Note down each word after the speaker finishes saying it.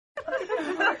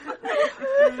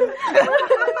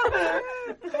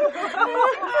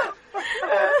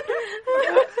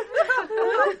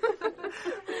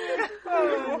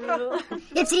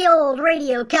It's the Old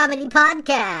Radio Comedy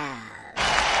Podcast.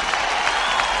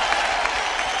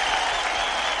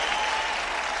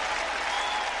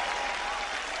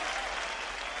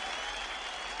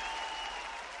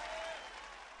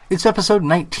 It's episode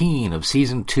 19 of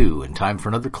season 2, and time for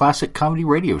another classic comedy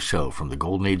radio show from the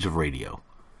golden age of radio.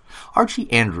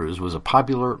 Archie Andrews was a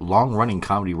popular, long-running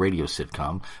comedy radio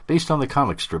sitcom based on the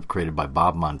comic strip created by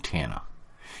Bob Montana.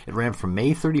 It ran from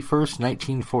May 31st,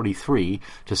 1943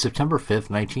 to September 5th,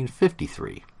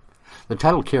 1953. The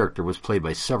title character was played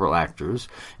by several actors,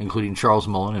 including Charles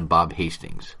Mullen and Bob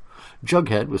Hastings.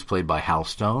 Jughead was played by Hal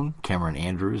Stone, Cameron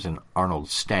Andrews, and Arnold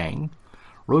Stang.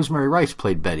 Rosemary Rice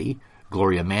played Betty.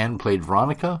 Gloria Mann played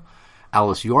Veronica,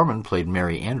 Alice Yorman played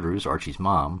Mary Andrews, Archie's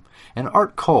mom, and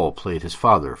Art Cole played his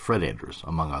father, Fred Andrews,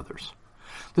 among others.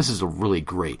 This is a really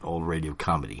great old radio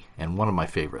comedy, and one of my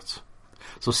favorites.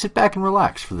 So sit back and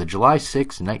relax for the July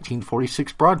 6,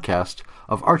 1946 broadcast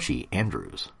of Archie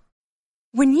Andrews.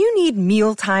 When you need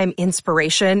mealtime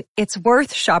inspiration, it's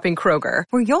worth shopping Kroger,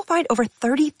 where you'll find over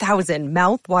 30,000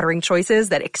 mouth-watering choices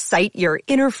that excite your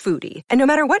inner foodie. And no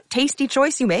matter what tasty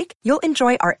choice you make, you'll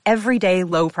enjoy our everyday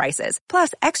low prices,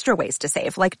 plus extra ways to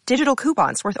save, like digital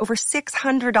coupons worth over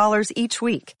 $600 each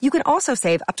week. You can also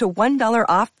save up to $1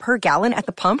 off per gallon at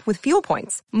the pump with fuel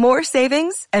points. More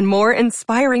savings and more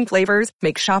inspiring flavors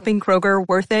make shopping Kroger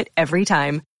worth it every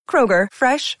time. Kroger,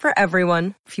 fresh for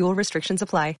everyone. Fuel restrictions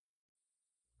apply.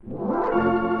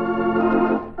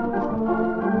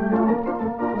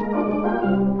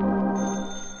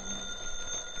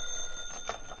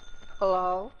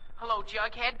 Hello? Hello,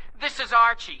 Jughead. This is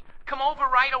Archie. Come over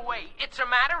right away. It's a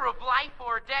matter of life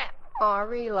or death. Oh,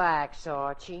 relax,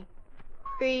 Archie.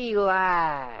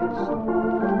 Relax.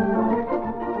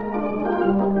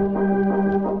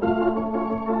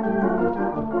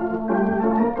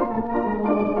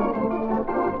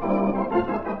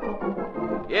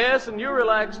 Yes, and you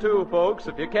relax too, folks,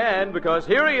 if you can, because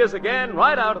here he is again,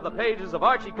 right out of the pages of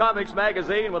Archie Comics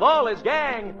magazine with all his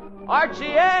gang,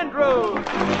 Archie Andrews!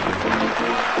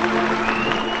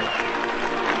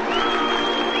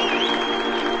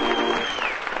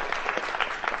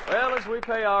 Well, as we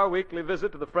pay our weekly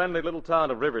visit to the friendly little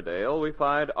town of Riverdale, we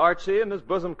find Archie and his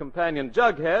bosom companion,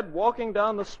 Jughead, walking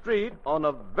down the street on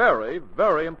a very,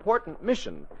 very important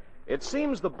mission. It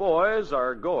seems the boys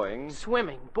are going...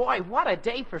 Swimming. Boy, what a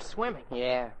day for swimming.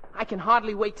 Yeah. I can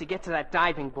hardly wait to get to that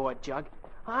diving board, Jug.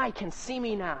 I can see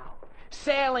me now,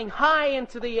 sailing high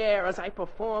into the air as I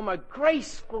perform a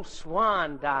graceful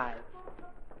swan dive.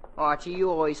 Archie, you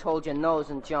always hold your nose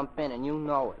and jump in, and you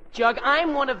know it. Jug,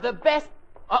 I'm one of the best...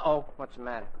 Uh-oh. What's the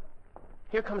matter?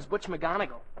 Here comes Butch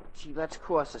McGonagall. Gee, let's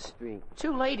cross the street.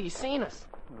 Two ladies seen us.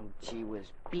 Oh, gee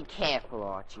whiz. Be careful,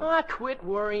 Archie. Ah, quit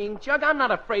worrying, Jug. I'm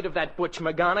not afraid of that Butch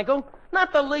McGonagall.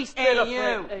 Not the least bit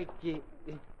afraid.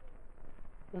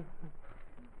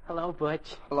 Hello,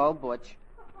 Butch. Hello, Butch.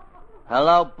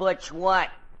 Hello, Butch what?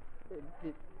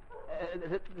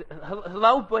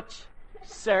 Hello, Butch,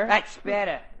 sir. That's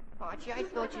better. Archie, I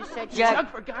thought you said... Jug,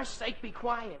 for gosh sake, be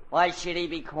quiet. Why should he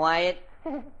be quiet?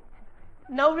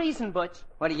 No reason, Butch.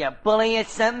 What, are you bullying or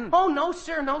something? Oh, no,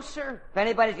 sir, no, sir. If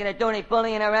anybody's gonna do any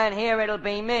bullying around here, it'll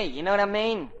be me. You know what I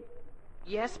mean?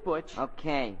 Yes, Butch.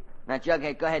 Okay. Now,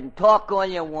 Jughead, go ahead and talk all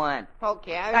you want.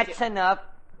 Okay, That's enough.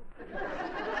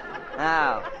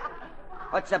 Now,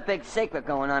 what's the big secret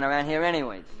going on around here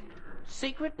anyways?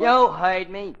 Secret, Butch? You heard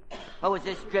me. What was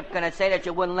this strip gonna say that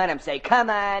you wouldn't let him say? Come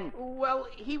on. Well,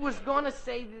 he was gonna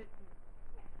say that...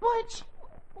 Butch,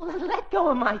 let go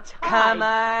of my tie. Come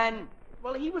on.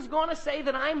 Well, he was going to say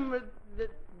that I'm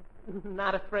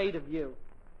not afraid of you.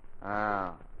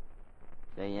 Oh.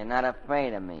 So you're not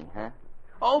afraid of me, huh?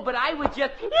 Oh, but I would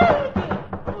just...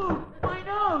 Oh, my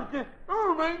nose!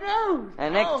 Oh, my nose!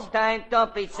 And next time,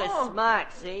 don't be so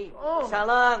smart, see? Oh. So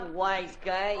long, wise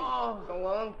guy. Oh. So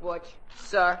long, Butch.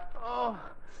 Sir. Oh,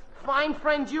 fine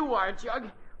friend you are, Jug.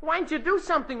 Why didn't you do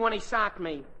something when he socked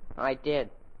me? I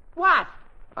did. What?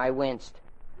 I winced.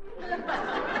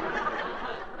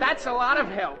 That's a lot of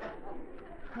help.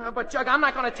 But, Jug, I'm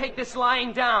not going to take this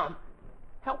lying down.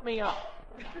 Help me up.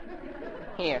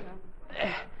 Here.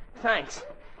 Thanks.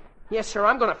 Yes, sir,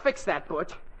 I'm going to fix that,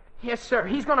 Butch. Yes, sir,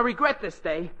 he's going to regret this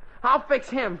day. I'll fix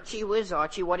him. Gee whiz,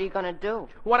 Archie, what are you going to do?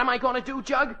 What am I going to do,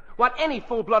 Jug? What any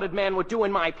full-blooded man would do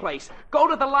in my place. Go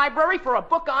to the library for a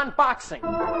book on boxing.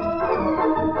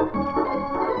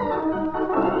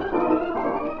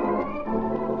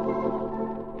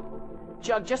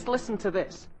 Jug, just listen to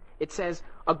this. It says,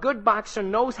 a good boxer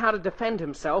knows how to defend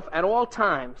himself at all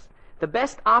times. The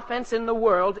best offense in the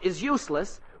world is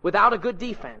useless without a good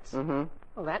defense. Mm-hmm.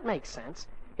 Well, that makes sense.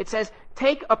 It says,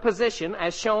 take a position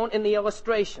as shown in the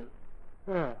illustration.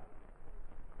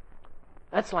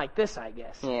 That's like this, I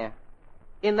guess. Yeah.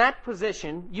 In that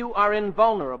position, you are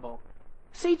invulnerable.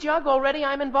 See, Jug, already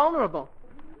I'm invulnerable.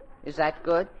 Is that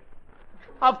good?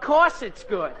 Of course it's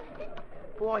good.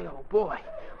 Boy, oh boy.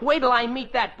 Wait till I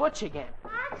meet that Butch again.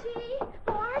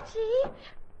 Archie.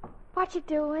 What you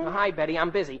doing? Hi, Betty.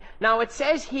 I'm busy. Now, it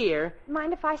says here...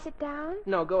 Mind if I sit down?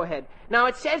 No, go ahead. Now,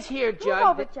 it says here, Jug...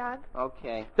 Move over, Jug.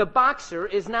 Okay. The boxer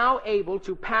is now able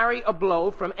to parry a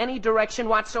blow from any direction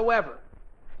whatsoever.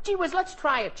 Gee whiz, let's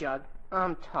try it, Jug.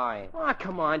 I'm tired. Oh,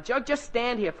 come on, Jug. Just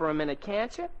stand here for a minute,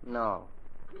 can't you? No.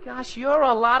 Gosh, you're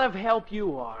a lot of help,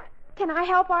 you are. Can I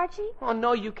help, Archie? Oh,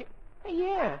 no, you can...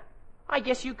 Yeah. I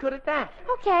guess you could at that.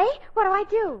 Okay. What do I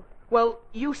do? Well,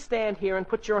 you stand here and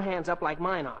put your hands up like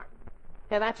mine are.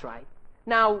 Yeah, that's right.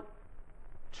 Now,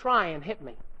 try and hit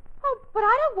me. Oh, but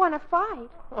I don't want to fight.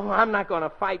 Oh, I'm not going to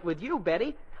fight with you,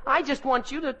 Betty. I just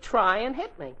want you to try and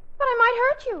hit me. But I might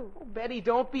hurt you. Oh, Betty,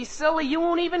 don't be silly. You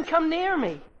won't even come near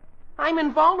me. I'm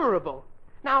invulnerable.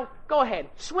 Now, go ahead.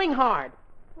 Swing hard.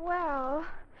 Well,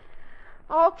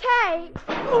 okay.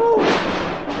 Ooh.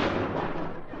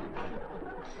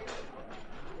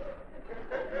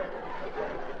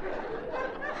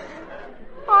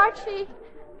 Archie,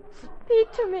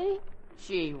 speak to me.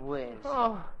 Gee whiz.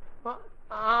 Oh, well,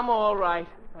 I'm all right,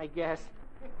 I guess.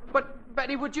 But,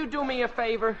 Betty, would you do me a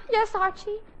favor? Yes,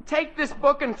 Archie. Take this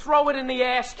book and throw it in the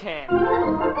ash can.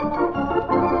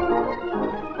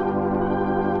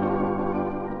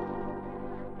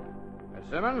 Miss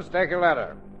Simmons, take a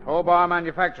letter. Hobart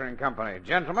Manufacturing Company.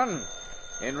 Gentlemen,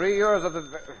 in re-yours of the...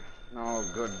 Oh,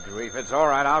 good grief. It's all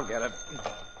right. I'll get it.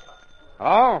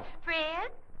 Hello?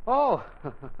 Fred? Oh,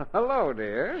 hello,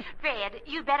 dear. Fred,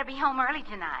 you'd better be home early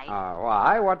tonight.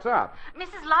 Why? What's up?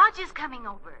 Mrs. Lodge is coming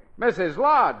over. Mrs.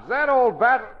 Lodge, that old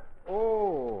bat...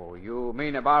 Oh, you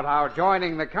mean about our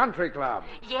joining the country club?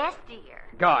 Yes, dear.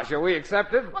 Gosh, are we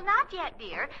accepted? Well, not yet,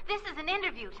 dear. This is an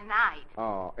interview tonight.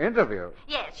 Oh, interview?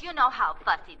 Yes, you know how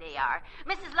fussy they are.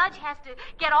 Mrs. Lodge has to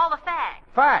get all the facts.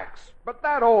 Facts? But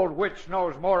that old witch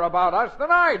knows more about us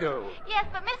than I do. Yes,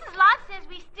 but Mrs. Lodge says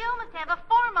we still must have a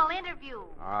formal interview.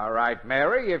 All right,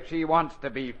 Mary, if she wants to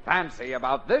be fancy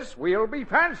about this, we'll be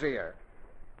fancier.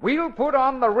 We'll put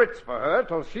on the Ritz for her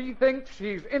till she thinks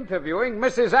she's interviewing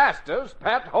Mrs. Astor's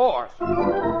pet horse.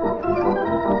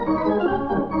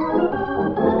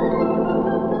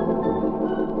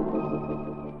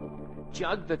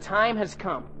 Jug, the time has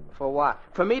come. For what?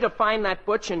 For me to find that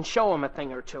Butch and show him a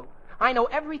thing or two. I know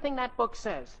everything that book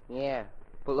says. Yeah,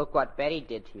 but look what Betty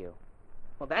did to you.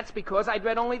 Well, that's because I'd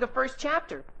read only the first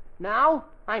chapter. Now,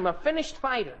 I'm a finished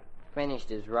fighter.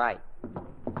 Finished is right.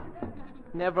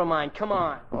 Never mind, come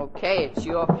on. Okay, it's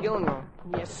your funeral.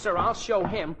 Yes, sir, I'll show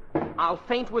him. I'll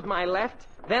feint with my left,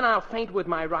 then I'll feint with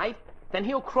my right, then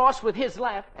he'll cross with his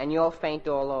left. And you'll faint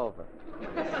all over.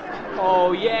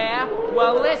 Oh, yeah?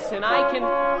 Well, listen, I can...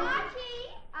 Archie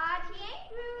ain't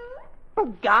through.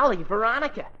 Oh, golly,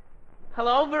 Veronica.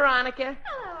 Hello, Veronica.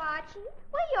 Hello, Archie.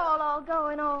 Where y'all all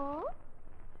going on?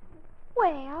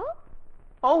 Well?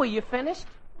 Oh, are you finished?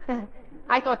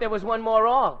 I thought there was one more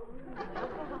all.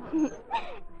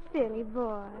 Silly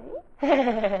boy.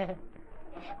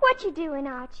 What you doing,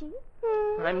 Archie?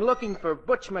 I'm looking for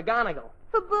Butch McGonagall.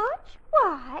 For Butch?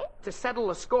 Why? To settle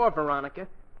a score, Veronica,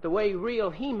 the way real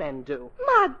He-Men do.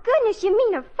 My goodness, you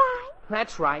mean a fight?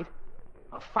 That's right.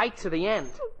 A fight to the end.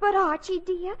 But, Archie,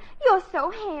 dear, you're so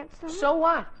handsome. So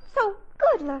what? So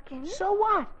good-looking. So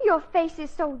what? Your face is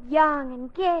so young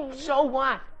and gay. So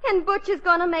what? And Butch is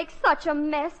gonna make such a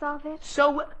mess of it.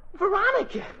 So,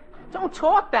 Veronica, don't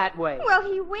talk that way. Well,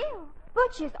 he will.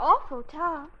 Butch is awful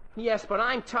tough. Yes, but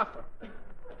I'm tougher.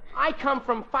 I come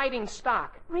from fighting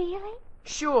stock. Really?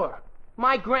 Sure.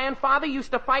 My grandfather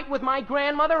used to fight with my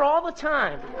grandmother all the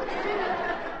time.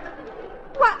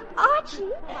 Why, Archie,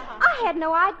 I had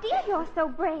no idea you're so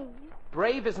brave.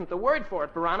 Brave isn't the word for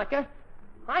it, Veronica.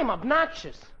 I'm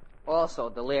obnoxious. Also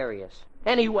delirious.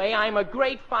 Anyway, I'm a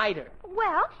great fighter.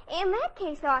 Well, in that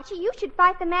case, Archie, you should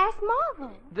fight the Masked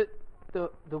Marvel. The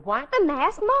what? The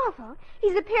Masked Marvel.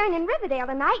 He's appearing in Riverdale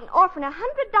tonight and offering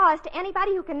 $100 to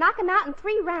anybody who can knock him out in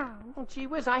 3 rounds. Oh, gee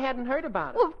whiz, I hadn't heard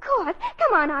about it. Well, of course.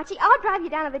 Come on, Archie. I'll drive you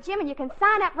down to the gym and you can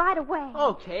sign up right away.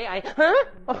 Okay, Huh?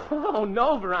 Oh,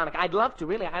 no, Veronica. I'd love to,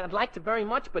 really. I'd like to very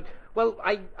much, but, well,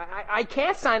 I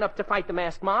can't sign up to fight the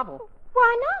Masked Marvel.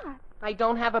 Why not? I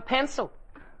don't have a pencil.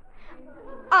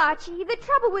 Archie, the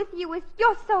trouble with you is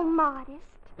you're so modest.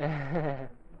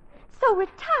 So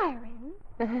retiring.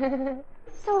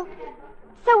 So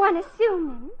So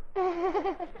unassuming.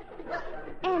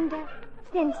 And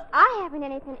since I haven't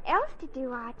anything else to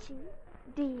do, Archie,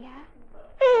 dear,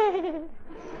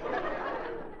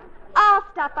 I'll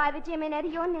stop by the gym and enter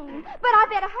your name. But I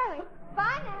better hurry.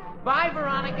 Bye now. Bye,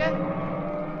 Veronica.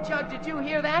 Jug, did you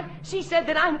hear that? She said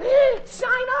that I'm...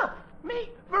 Sign up! Me?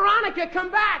 Veronica,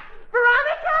 come back!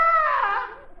 Veronica!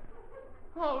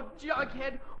 Oh,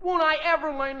 Jughead, won't I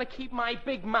ever learn to keep my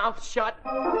big mouth shut?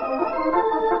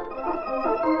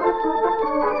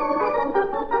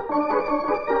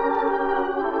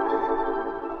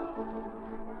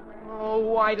 Oh,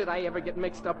 why did I ever get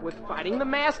mixed up with fighting the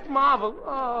Masked Marvel?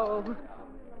 Oh.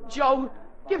 Joe,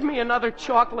 give me another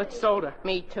chocolate soda.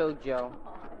 Me too, Joe.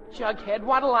 Jughead,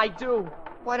 what'll I do?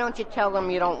 Why don't you tell them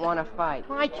you don't want to fight?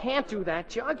 I can't do that,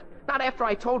 Jug. Not after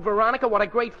I told Veronica what a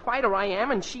great fighter I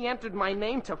am and she entered my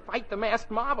name to fight the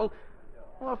Masked Marvel.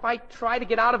 Well, if I try to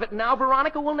get out of it now,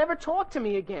 Veronica will never talk to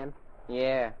me again.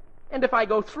 Yeah. And if I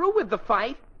go through with the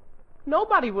fight,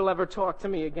 nobody will ever talk to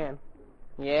me again.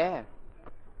 Yeah.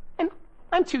 And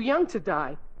I'm too young to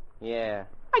die. Yeah.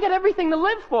 I got everything to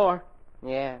live for.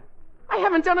 Yeah. I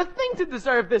haven't done a thing to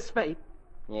deserve this fate.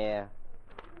 Yeah.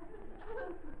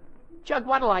 Jug,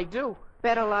 what'll I do?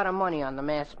 Bet a lot of money on the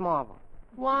Masked Marvel.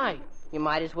 Why? You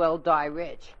might as well die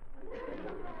rich.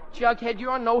 Jughead,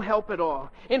 you're no help at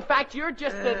all. In fact, you're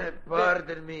just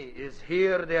Pardon me. Is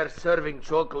here they are serving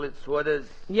chocolate sodas?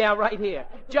 Yeah, right here.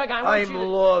 Jug, I want you to...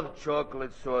 love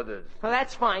chocolate sodas. Well,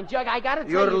 that's fine. Jug, I gotta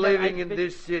tell you You're that living in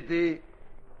this city?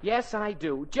 Yes, I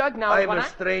do. Jug, now... I'm a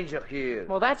stranger here.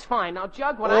 Well, that's fine. Now,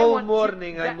 Jug, what I want... All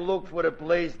morning I'm looking for a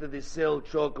place that they sell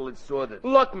chocolate sodas.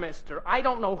 Look, mister, I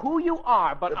don't know who you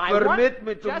are, but Permit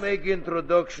me to make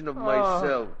introduction of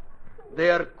myself. They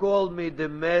are called me the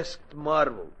Masked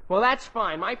Marvel. Well, that's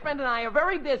fine. My friend and I are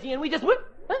very busy, and we just...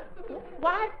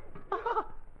 What?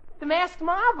 The Masked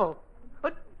Marvel.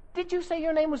 But did you say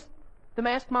your name was the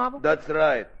Masked Marvel? That's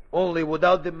right. Only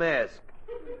without the mask.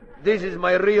 This is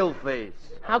my real face.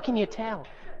 How can you tell?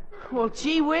 Well,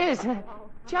 gee whiz.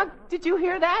 Jug, did you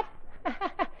hear that?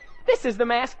 This is the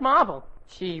Masked Marvel.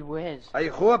 Gee whiz. I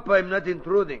hope I'm not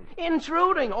intruding.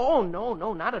 Intruding? Oh, no,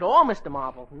 not at all, Mr.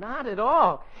 Marvel. Not at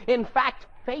all. In fact,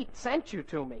 fate sent you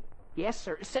to me. Yes,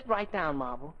 sir. Sit right down,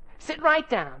 Marvel. Sit right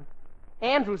down.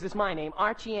 Andrews is my name,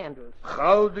 Archie Andrews.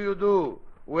 How do you do?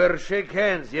 We'll shake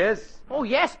hands, yes? Oh,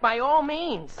 yes, by all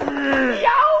means. Yo!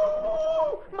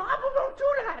 Marvel, don't do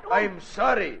that. Oh. I'm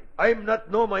sorry. I'm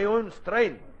not know my own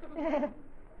strength.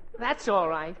 That's all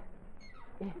right.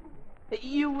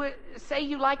 You say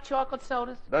you like chocolate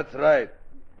sodas? That's right.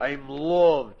 I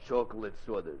love chocolate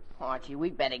sodas. Archie, we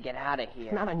better get out of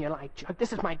here. Not on your life, Jug.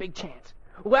 This is my big chance.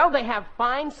 Well, they have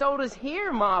fine sodas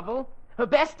here, Marvel.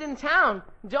 Best in town,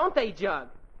 don't they, Jug?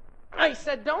 I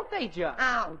said, don't they, Jug?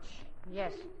 Ouch.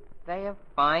 Yes, they have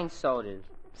fine sodas.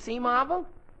 See, Marvel?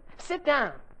 Sit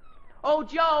down. Oh,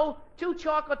 Joe, 2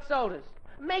 chocolate sodas.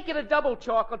 Make it a double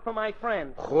chocolate for my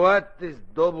friend. What is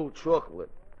double chocolate?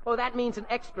 Oh, that means an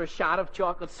extra shot of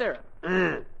chocolate syrup.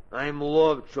 I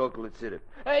love chocolate syrup.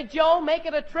 Joe, make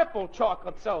it a triple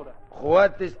chocolate soda.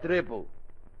 What is triple?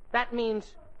 That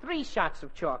means 3 shots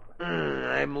of chocolate.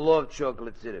 I love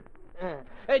chocolate syrup.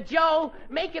 Joe,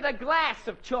 make it a glass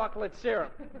of chocolate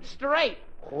syrup. Straight.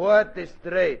 What is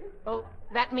straight? Oh,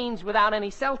 that means without any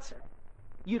seltzer.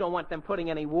 You don't want them putting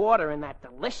any water in that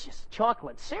delicious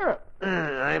chocolate syrup.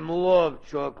 I love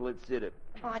chocolate syrup.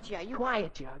 Archie, are you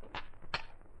quiet, Jug?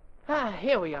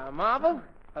 Here we are, Marvel.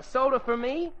 A soda for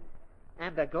me,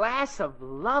 and a glass of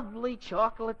lovely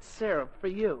chocolate syrup for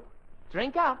you.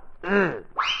 Drink up.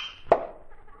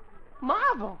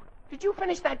 Marvel, did you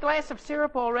finish that glass of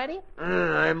syrup already?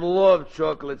 I love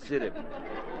chocolate syrup.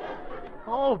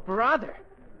 Oh, brother.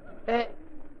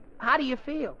 How do you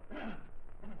feel?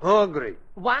 Hungry.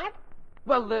 What?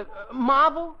 Well,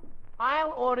 Marvel,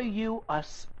 I'll order you a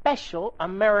special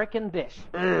American dish.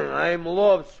 I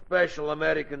love special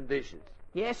American dishes.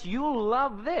 Yes, you'll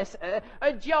love this.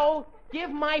 Joe,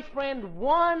 give my friend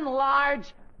 1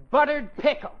 large buttered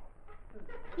pickle.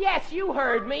 Yes, you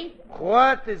heard me.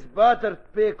 What is buttered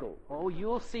pickle? Oh,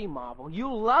 you'll see, Marvel.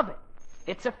 You'll love it.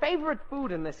 It's a favorite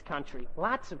food in this country.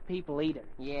 Lots of people eat it.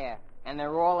 Yeah, and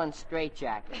they're all in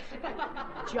straitjackets.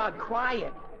 Jug,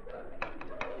 quiet.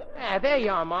 There you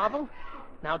are, Marvel.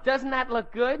 Now, doesn't that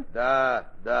look good? Da.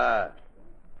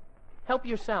 Help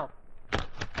yourself.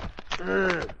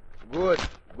 Good.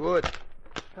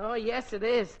 Oh, yes, it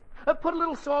is. Put a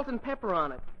little salt and pepper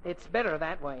on it. It's better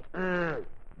that way.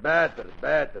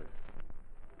 Better.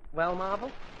 Well,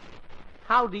 Marvel,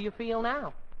 how do you feel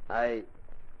now? I.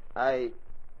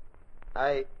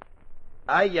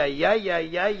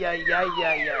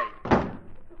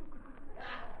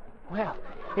 Well,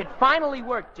 it finally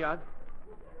worked, Jug.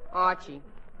 Archie,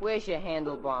 where's your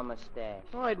handlebar mustache?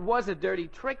 Oh, it was a dirty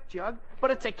trick, Jug, but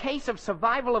it's a case of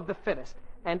survival of the fittest.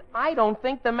 And I don't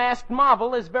think the masked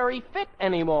marvel is very fit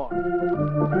anymore.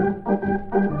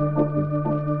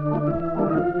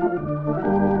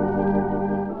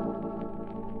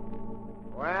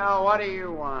 Well, what do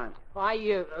you want?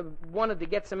 I wanted to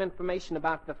get some information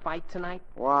about the fight tonight.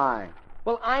 Why?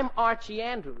 Well, I'm Archie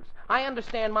Andrews. I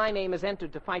understand my name is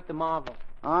entered to fight the Marvel.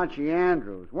 Archie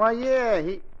Andrews. Why, yeah,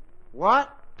 he...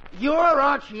 What? You're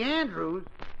Archie Andrews?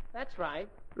 That's right.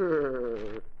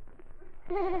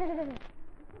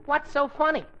 What's so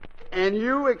funny? And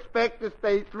you expect to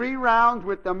stay 3 rounds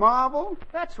with the Marvel?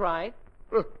 That's right.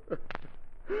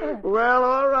 Well,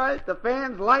 all right. The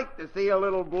fans like to see a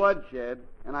little bloodshed,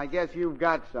 and I guess you've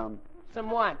got some. Some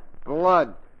what?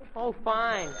 Blood. Oh,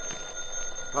 fine.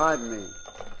 Pardon me.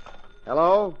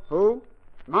 Hello? Who?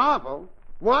 Marvel?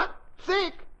 What?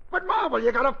 Sick? But Marvel,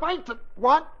 you gotta fight to...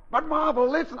 What? But Marvel,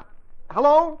 listen...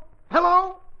 Hello?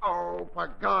 Hello? Oh, for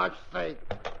gosh sake.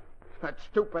 That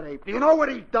stupid ape. Do you know what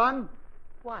he's done?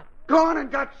 What? Gone and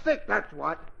got sick, that's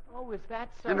what. Oh, is that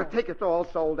so? And the tickets all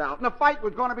sold out. And the fight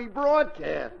was going to be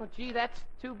broadcast. Oh, gee, that's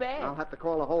too bad. I'll have to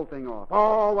call the whole thing off.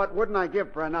 Oh, what wouldn't I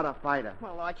give for another fighter?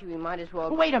 Well, Archie, we might as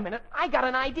well... Wait a minute. I got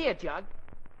an idea, Jug.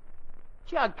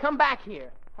 Jug, come back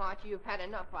here. Archie, you've had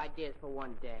enough ideas for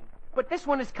one day. But this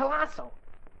one is colossal.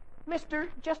 Mister,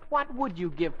 just what would you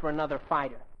give for another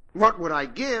fighter? What would I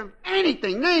give?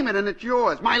 Anything. Name it and it's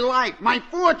yours. My life. My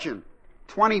fortune.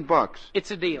 $20.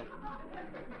 It's a deal.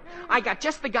 I got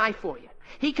just the guy for you.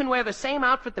 He can wear the same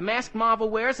outfit the masked Marvel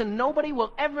wears, and nobody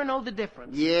will ever know the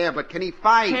difference. Yeah, but can he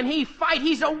fight? Can he fight?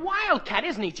 He's a wildcat,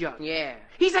 isn't he, Jug? Yeah.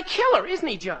 He's a killer, isn't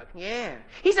he, Jug? Yeah.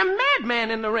 He's a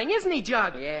madman in the ring, isn't he,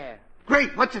 Jug? Yeah.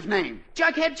 Great. What's his name?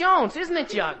 Jughead Jones, isn't it,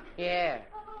 Jug? Yeah.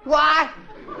 What?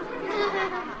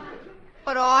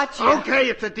 But Archie... Okay,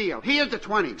 it's a deal. Here's the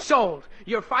 20. Sold.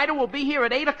 Your fighter will be here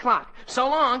at 8 o'clock. So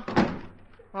long.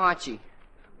 Archie,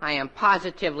 I am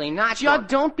positively not... Jug,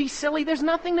 don't be silly. There's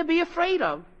nothing to be afraid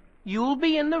of. You'll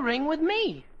be in the ring with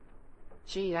me.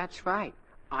 Gee, that's right.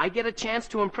 I get a chance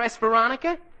to impress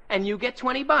Veronica, and you get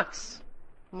 $20.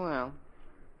 Well,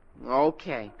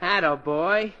 okay.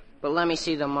 Attaboy. But let me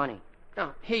see the money.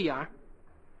 Oh, here you are.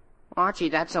 Archie,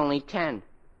 that's only 10.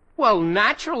 Well,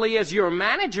 naturally, as your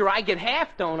manager, I get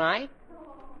half, don't I?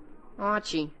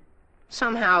 Archie,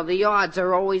 somehow the odds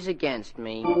are always against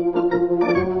me.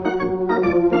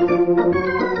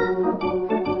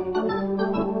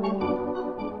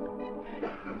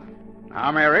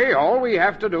 Now, Mary, all we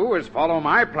have to do is follow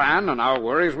my plan, and our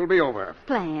worries will be over.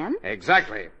 Plan?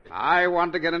 Exactly. I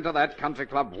want to get into that country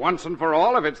club once and for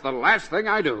all if it's the last thing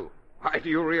I do. Why, do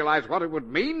you realize what it would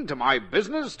mean to my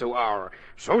business, to our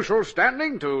social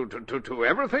standing, to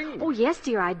everything? Oh, yes,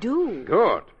 dear, I do.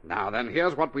 Good. Now, then,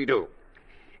 here's what we do.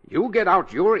 You get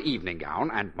out your evening gown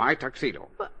and my tuxedo.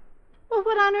 Well,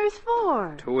 what on earth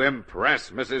for? To impress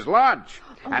Mrs. Lodge.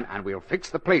 Oh. And we'll fix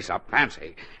the place up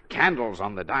fancy. Candles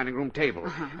on the dining room table.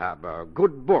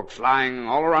 Good books lying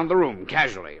all around the room,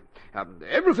 casually.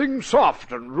 Everything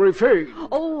soft and refined.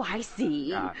 Oh, I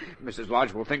see. Mrs.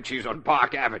 Lodge will think she's on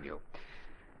Park Avenue.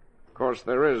 Of course,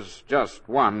 there is just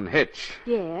one hitch.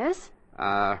 Yes?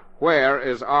 Where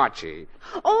is Archie?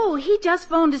 Oh, he just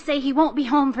phoned to say he won't be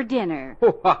home for dinner.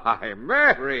 Why,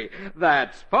 Mary,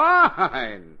 that's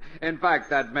fine. In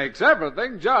fact, that makes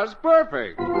everything just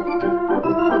perfect.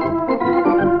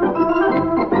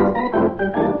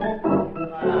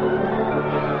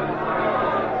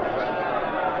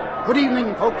 Good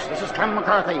evening, folks. This is Clem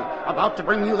McCarthy, about to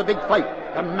bring you the big fight.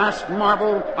 The masked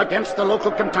Marvel against the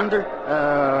local contender.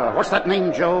 What's that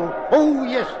name, Joe? Oh,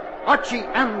 yes, Archie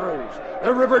Andrews,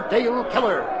 the Riverdale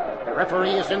Killer. The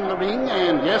referee is in the ring,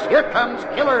 and yes, here comes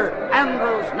Killer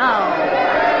Andrews now.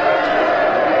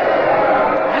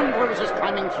 Andrews is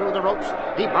climbing through the ropes.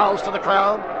 He bows to the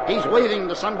crowd. He's waving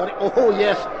to somebody. Oh,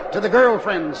 yes, to the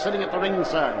girlfriend sitting at the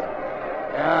ringside.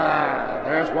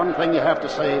 There's one thing you have to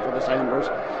say for this Andrews.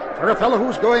 For a fellow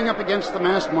who's going up against the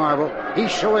masked Marvel,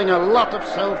 he's showing a lot of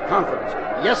self-confidence.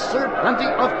 Yes, sir, plenty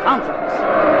of confidence.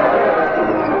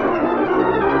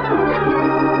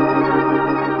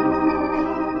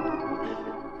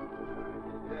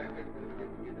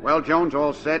 Well, Jones,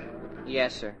 all set?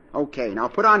 Yes, sir. Okay, now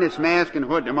put on this mask and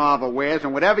hood the Marvel wears,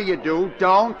 and whatever you do,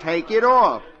 don't take it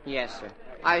off. Yes, sir.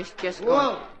 I was just going...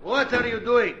 Whoa, what are you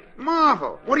doing?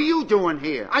 Marvel, what are you doing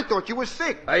here? I thought you were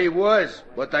sick. I was,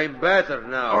 but I'm better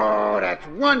now. Oh, that's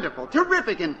wonderful.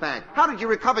 Terrific, in fact. How did you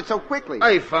recover so quickly?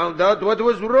 I found out what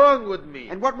was wrong with me.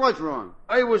 And what was wrong?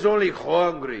 I was only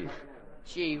hungry.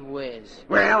 Gee whiz.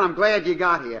 Well, I'm glad you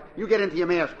got here. You get into your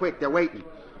mares quick. They're waiting.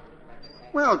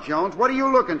 Well, Jones, what are you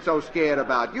looking so scared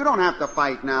about? You don't have to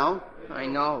fight now. I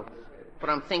know, but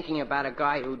I'm thinking about a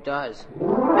guy who does.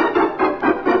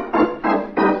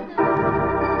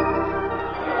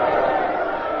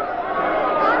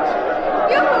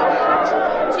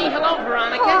 Gee, hello,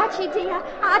 Veronica. Oh, Archie, dear,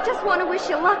 I just want to wish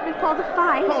you luck before the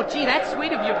fight. Oh, gee, that's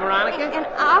sweet of you, Veronica. And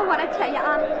I want to tell you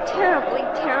I'm terribly,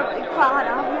 terribly proud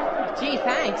of you. Gee,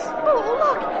 thanks. Oh,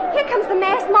 look, here comes the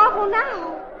masked marvel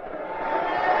now.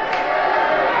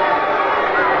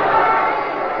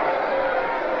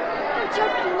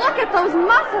 Just look at those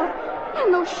muscles,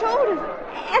 and those shoulders,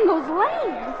 and those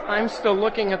legs. I'm still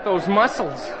looking at those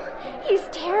muscles. He's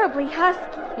terribly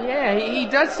husky. Yeah, he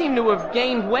does seem to have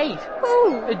gained weight.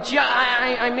 Who?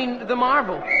 I mean, the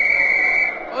marvel.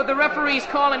 Oh, the referee's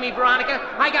calling me, Veronica.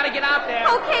 I gotta get out there.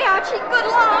 Okay, Archie, good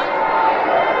luck.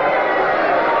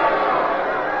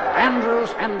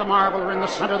 Andrews and the marble are in the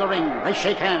center of the ring. They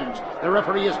shake hands. The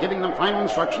referee is giving them final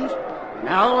instructions.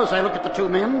 Now, as I look at the two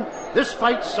men, this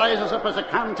fight sizes up as a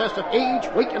contest of age,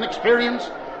 weight, and experience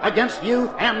against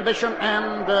youth, ambition,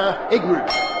 and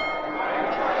ignorance.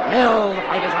 Well, the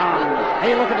fight is on.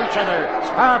 They look at each other,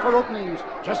 spar for openings,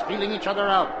 just feeling each other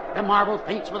out. The marble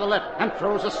feints with the left and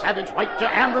throws a savage right to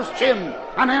Andrews' chin.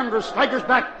 And Andrews staggers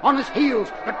back on his heels.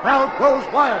 The crowd goes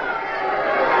wild.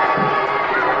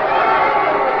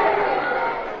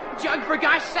 Jug, for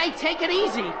gosh sake, take it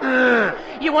easy.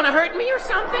 You want to hurt me or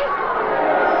something?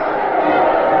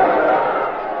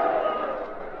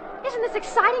 Isn't this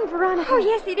exciting, Veronica? Oh,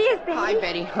 yes, it is, Betty. Hi,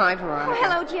 Betty. Hi, Veronica. Oh,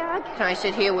 hello, Jug. Can I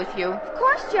sit here with you? Of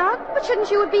course, Jug. But shouldn't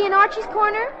you be in Archie's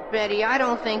corner? Betty, I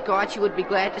don't think Archie would be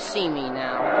glad to see me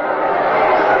now.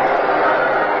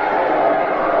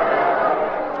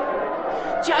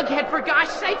 Jughead, for gosh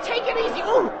sake, take it easy.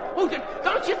 Oh,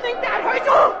 don't you think that hurts?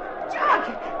 Oh, Jug,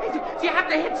 do you have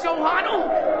to hit so hard? Oh,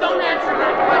 don't answer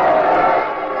that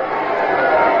question.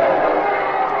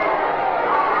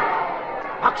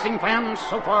 Boxing fans,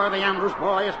 so far the Andrews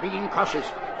boy is being cautious,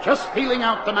 just feeling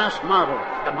out the masked marble.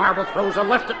 The marble throws a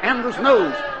left at Andrews'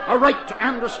 nose, a right to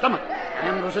Andrews' stomach.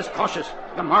 Andrews is cautious.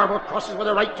 The marble crosses with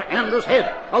a right to Andrews'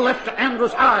 head, a left to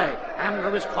Andrews' eye.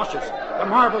 Andrews is cautious. The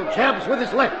marble jabs with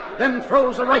his left, then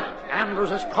throws a right.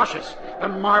 Andrews is cautious. The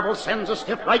marble sends a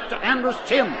stiff right to Andrews'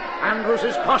 chin. Andrews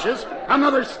is cautious.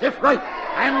 Another stiff right.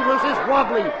 Andrews is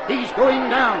wobbly. He's going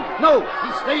down. No,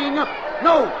 he's staying up.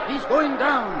 No, he's going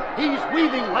down. He's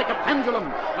weaving like a pendulum.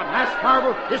 The masked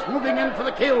marble is moving in for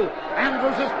the kill.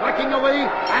 Andrews is backing away,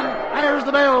 and there's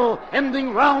the bell,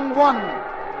 ending round one.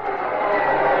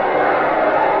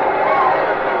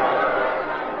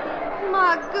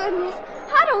 My goodness,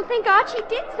 I don't think Archie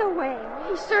did so well.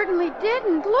 He certainly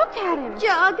didn't. Look at him.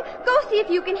 Jug, go see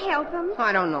if you can help him.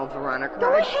 I don't know, Veronica.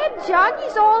 Go ahead, Jug.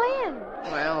 He's all in.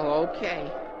 Well, okay.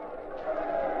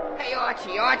 Hey,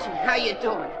 Archie, how you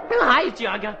doing? Hi,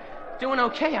 Jug. Doing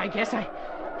okay, I guess. I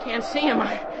can't see him.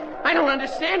 I don't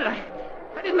understand it.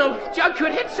 I didn't know Jug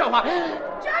could hit so hard.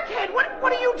 Jughead,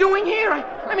 what are you doing here?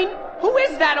 I mean, who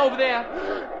is that over there?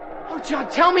 Oh, Jug,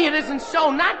 tell me it isn't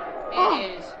so.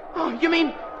 It is. Oh, you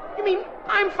mean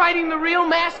I'm fighting the real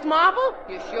masked marble?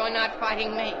 You're sure not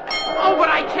fighting me? Oh, but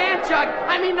I can't, Jug.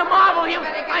 I mean the marble. You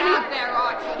better get out there,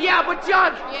 Archie. Yeah, but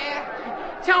Jug. Yeah?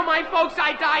 Tell my folks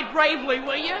I died bravely,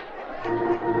 will you?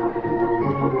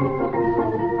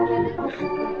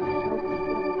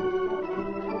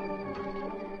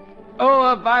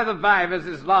 Oh, by the by,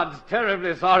 Mrs. Lodge,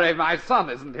 terribly sorry my son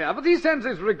isn't here, but he sends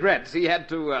his regrets. He had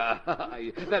to,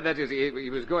 that is, he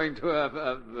was going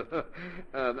to,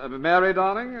 Mary,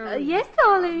 darling? Yes,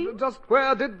 darling. Just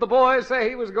where did the boy say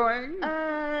he was going?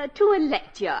 To a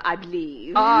lecture, I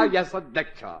believe. Ah, yes, a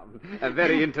lecture. A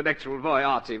very intellectual boy,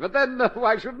 Archie. But then,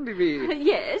 why shouldn't he be?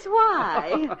 Yes,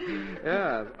 why?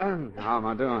 Yes. How am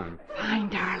I doing? Fine,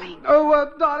 darling.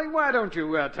 Oh, darling, why don't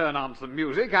you turn on some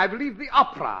music? I believe the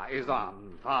opera is on.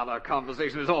 Father,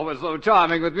 conversation is always so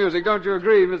charming with music. Don't you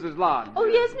agree, Mrs. Lodge? Oh,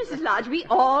 yes, Mrs. Lodge. We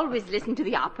always listen to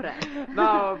the opera.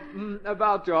 Now,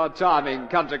 about your charming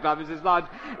country club, Mrs. Lodge,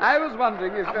 I was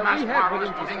wondering if we had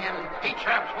been moving in. He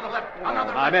jabs with the left.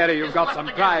 Now, Mary, you've got some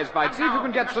prize fights. See if you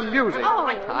can get some music. Oh.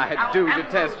 I do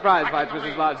detest prize fights,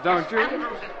 Mrs. Lodge, don't you?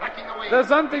 There's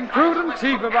something crude and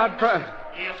cheap about prize...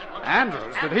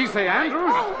 Andrews? Did he say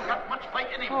Andrews?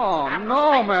 Oh,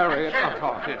 no, Mary.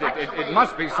 It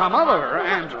must be some other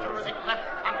Andrews.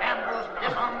 Andrews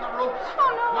is on the ropes.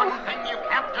 Oh, no. One thing you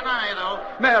can't deny, though.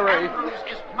 Mary. Andrews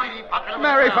is mighty popular.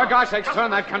 Mary, for gosh sakes,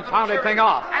 turn that confounded thing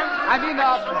off. I mean,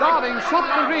 darling, shut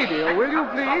the radio, will you,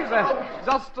 please?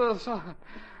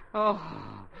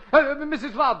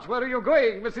 Mrs. Lodge, where are you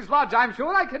going? Mrs. Lodge, I'm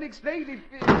sure I can explain it.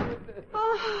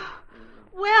 Oh,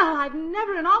 well, I've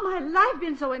never in all my life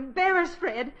been so embarrassed,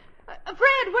 Fred. Fred,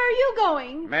 where are you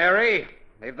going? Mary,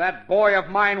 if that boy of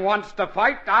mine wants to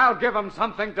fight, I'll give him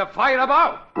something to fight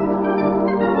about.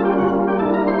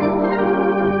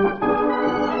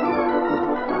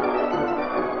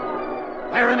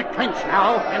 They're in a clinch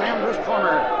now in Andrews' corner.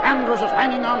 Andrews is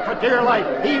hanging on for dear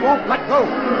life. He won't let go.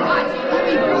 Archie, let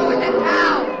me through with the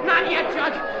towel. Not yet,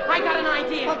 Judge. I got an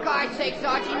idea. For God's sakes,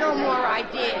 Archie, no more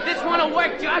ideas. This one'll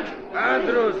work, Judge.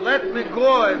 Andrews, let me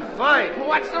go and fight.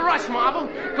 What's the rush, Marvel?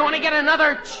 Going to get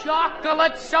another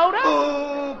chocolate soda?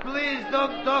 Oh, please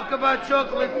don't talk about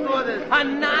chocolate sodas. A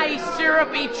nice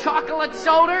syrupy chocolate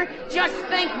soda? Just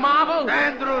think, Marvel.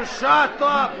 Andrews, shut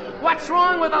up. What's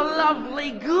wrong with a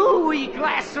lovely, gooey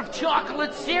glass of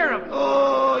chocolate syrup?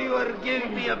 Oh, you are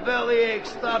giving me a bellyache.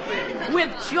 Stop it.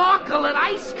 With chocolate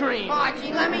ice cream.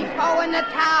 Archie, let me throw in the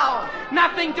towel.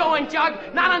 Nothing doing, Jug.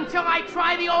 Not until I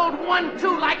try the old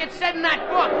 1-2 like it said in that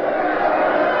book.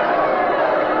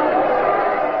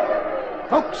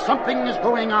 Folks, something is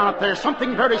going on up there.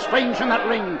 Something very strange in that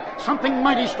ring. Something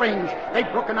mighty strange. They've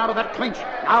broken out of that clinch.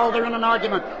 Now they're in an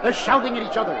argument. They're shouting at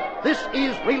each other. This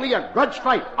is really a grudge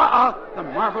fight. The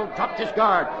Marvel dropped his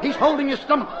guard. He's holding his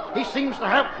stomach. He seems to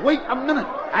have... Wait a minute.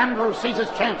 Andrews sees his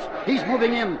chance. He's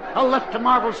moving in. A left to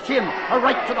Marvel's chin. A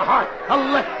right to the heart. A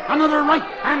left. Another right.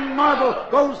 And Marvel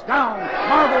goes down.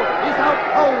 Marvel is out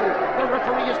cold. The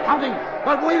referee is counting.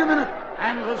 But wait a minute.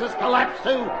 Andrews has collapsed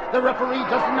too. The referee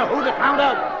doesn't know who to count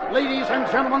out. Ladies and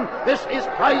gentlemen, this is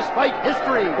prize fight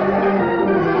history.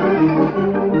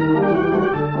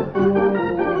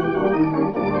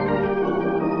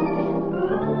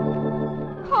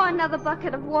 Pour another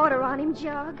bucket of water on him,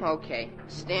 Jug. Okay,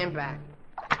 stand back.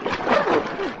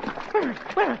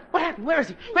 What happened? Where is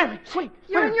he? Wait.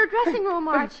 You're in your dressing room,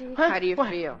 Archie. How do you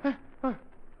feel?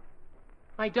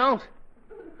 I don't.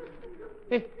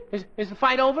 Is the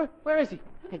fight over? Where is he?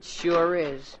 It sure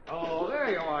is. Oh,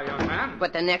 there you are, young man.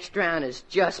 But the next round is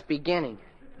just beginning.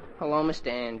 Hello, Mr.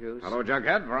 Andrews. Hello,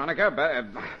 Jughead, Veronica.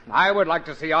 I would like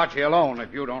to see Archie alone,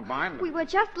 if you don't mind. We were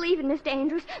just leaving, Mr.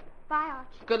 Andrews. Bye,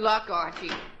 Archie. Good luck,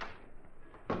 Archie.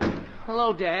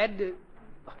 Hello, Dad.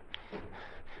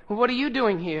 What are you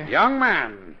doing here? Young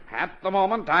man, at the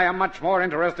moment I am much more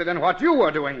interested in what you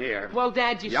are doing here. Well,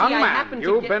 Dad, Young see, man, I happened to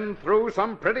you've been through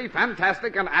some pretty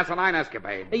fantastic and asinine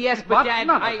escapades. Yes, but Dad,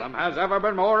 none of them has ever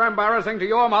been more embarrassing to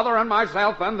your mother and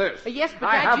myself than this. Yes, but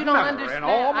Dad, you don't I have never understand. in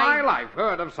all my life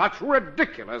heard of such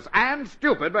ridiculous and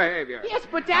stupid behavior. Yes,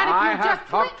 but Dad, if I you have just...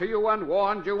 talked to you and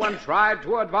warned you and tried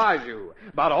to advise you,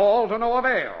 but all to no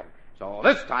avail. So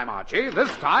this time, Archie,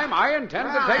 I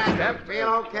intend to take steps. Feel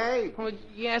okay? Well,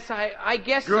 yes, I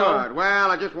guess Good. so. Good.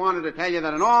 Well, I just wanted to tell you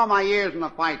that in all my years in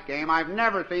the fight game, I've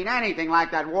never seen anything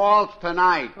like that waltz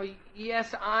tonight. Well,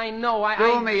 yes, I know.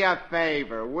 Do me a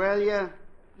favor, will you?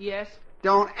 Yes?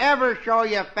 Don't ever show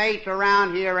your face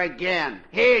around here again.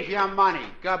 Here's your money.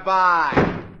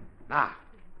 Goodbye. Now,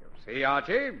 you see,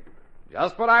 Archie,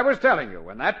 just what I was telling you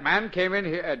when that man came in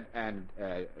here and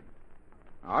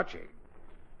Archie.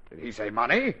 Did he say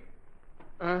money?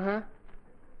 Uh-huh.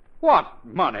 What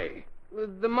money?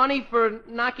 The money for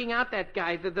knocking out that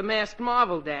guy, the masked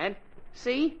Marvel, Dad.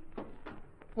 See?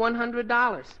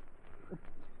 $100.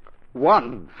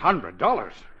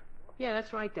 $100? Yeah,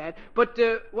 that's right, Dad. But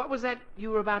what was that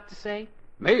you were about to say?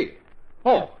 Me?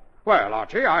 Oh, well,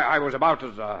 Archie, I was about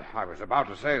to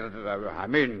say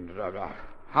that.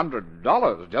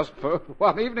 $100 just for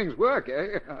one evening's work,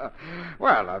 eh?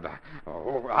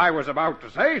 I was about to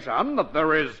say, son, that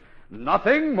there is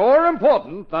nothing more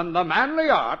important than the manly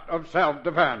art of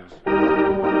self-defense.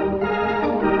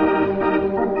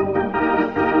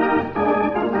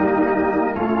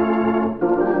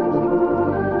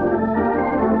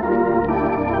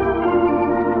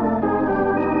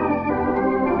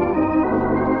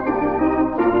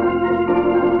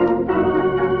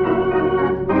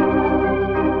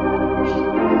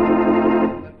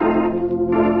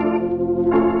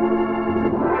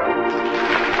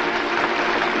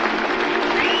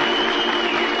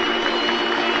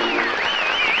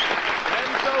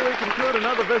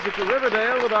 Visit to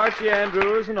Riverdale with Archie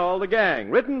Andrews and all the gang.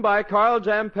 Written by Carl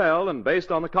Jampel and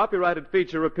based on the copyrighted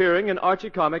feature appearing in Archie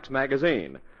Comics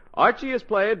magazine. Archie is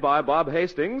played by Bob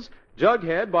Hastings,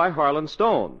 Jughead by Harlan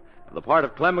Stone. And the part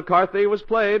of Clem McCarthy was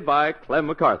played by Clem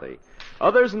McCarthy.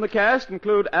 Others in the cast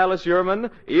include Alice Yearman,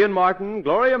 Ian Martin,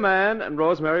 Gloria Mann, and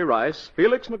Rosemary Rice,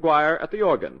 Felix McGuire at the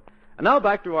organ. And now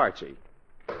back to Archie.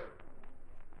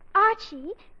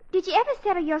 Archie, did you ever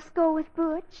settle your score with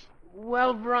Butch?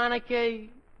 Well, Veronica,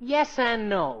 yes and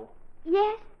no.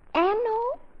 Yes and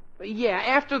no? Yeah,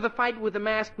 after the fight with the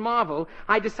masked Marvel,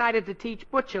 I decided to teach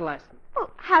Butch a lesson. Oh,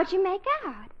 how'd you make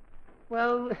out?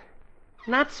 Well,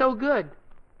 not so good.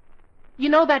 You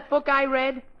know that book I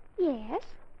read? Yes.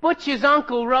 Butch's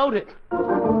uncle wrote it.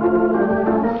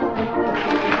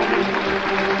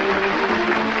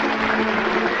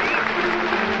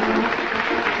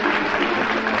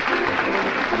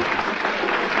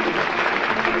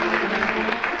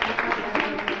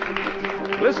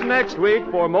 Listen next week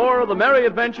for more of the merry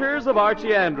adventures of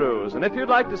Archie Andrews. And if you'd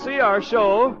like to see our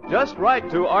show, just write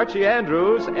to Archie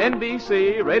Andrews,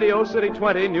 NBC, Radio City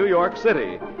 20, New York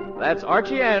City. That's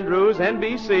Archie Andrews,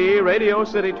 NBC, Radio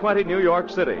City 20, New York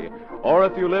City. Or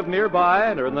if you live nearby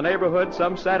and are in the neighborhood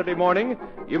some Saturday morning,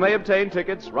 you may obtain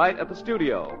tickets right at the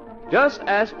studio. Just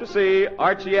ask to see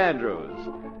Archie Andrews.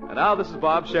 And now this is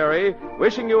Bob Sherry,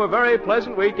 wishing you a very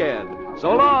pleasant weekend.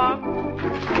 So long!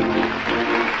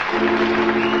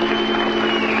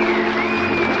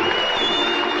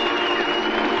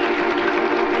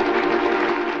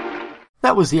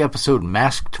 That was the episode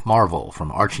Masked Marvel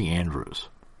from Archie Andrews.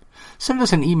 Send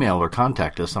us an email or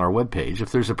contact us on our webpage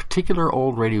if there's a particular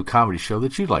old radio comedy show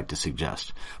that you'd like to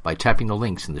suggest by tapping the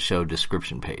links in the show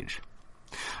description page.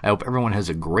 I hope everyone has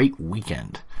a great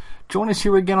weekend. Join us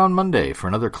here again on Monday for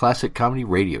another classic comedy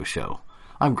radio show.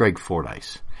 I'm Greg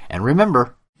Fordyce. And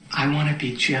remember, I want to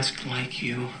be just like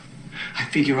you. I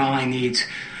figure all I need's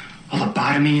a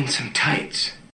lobotomy and some tights.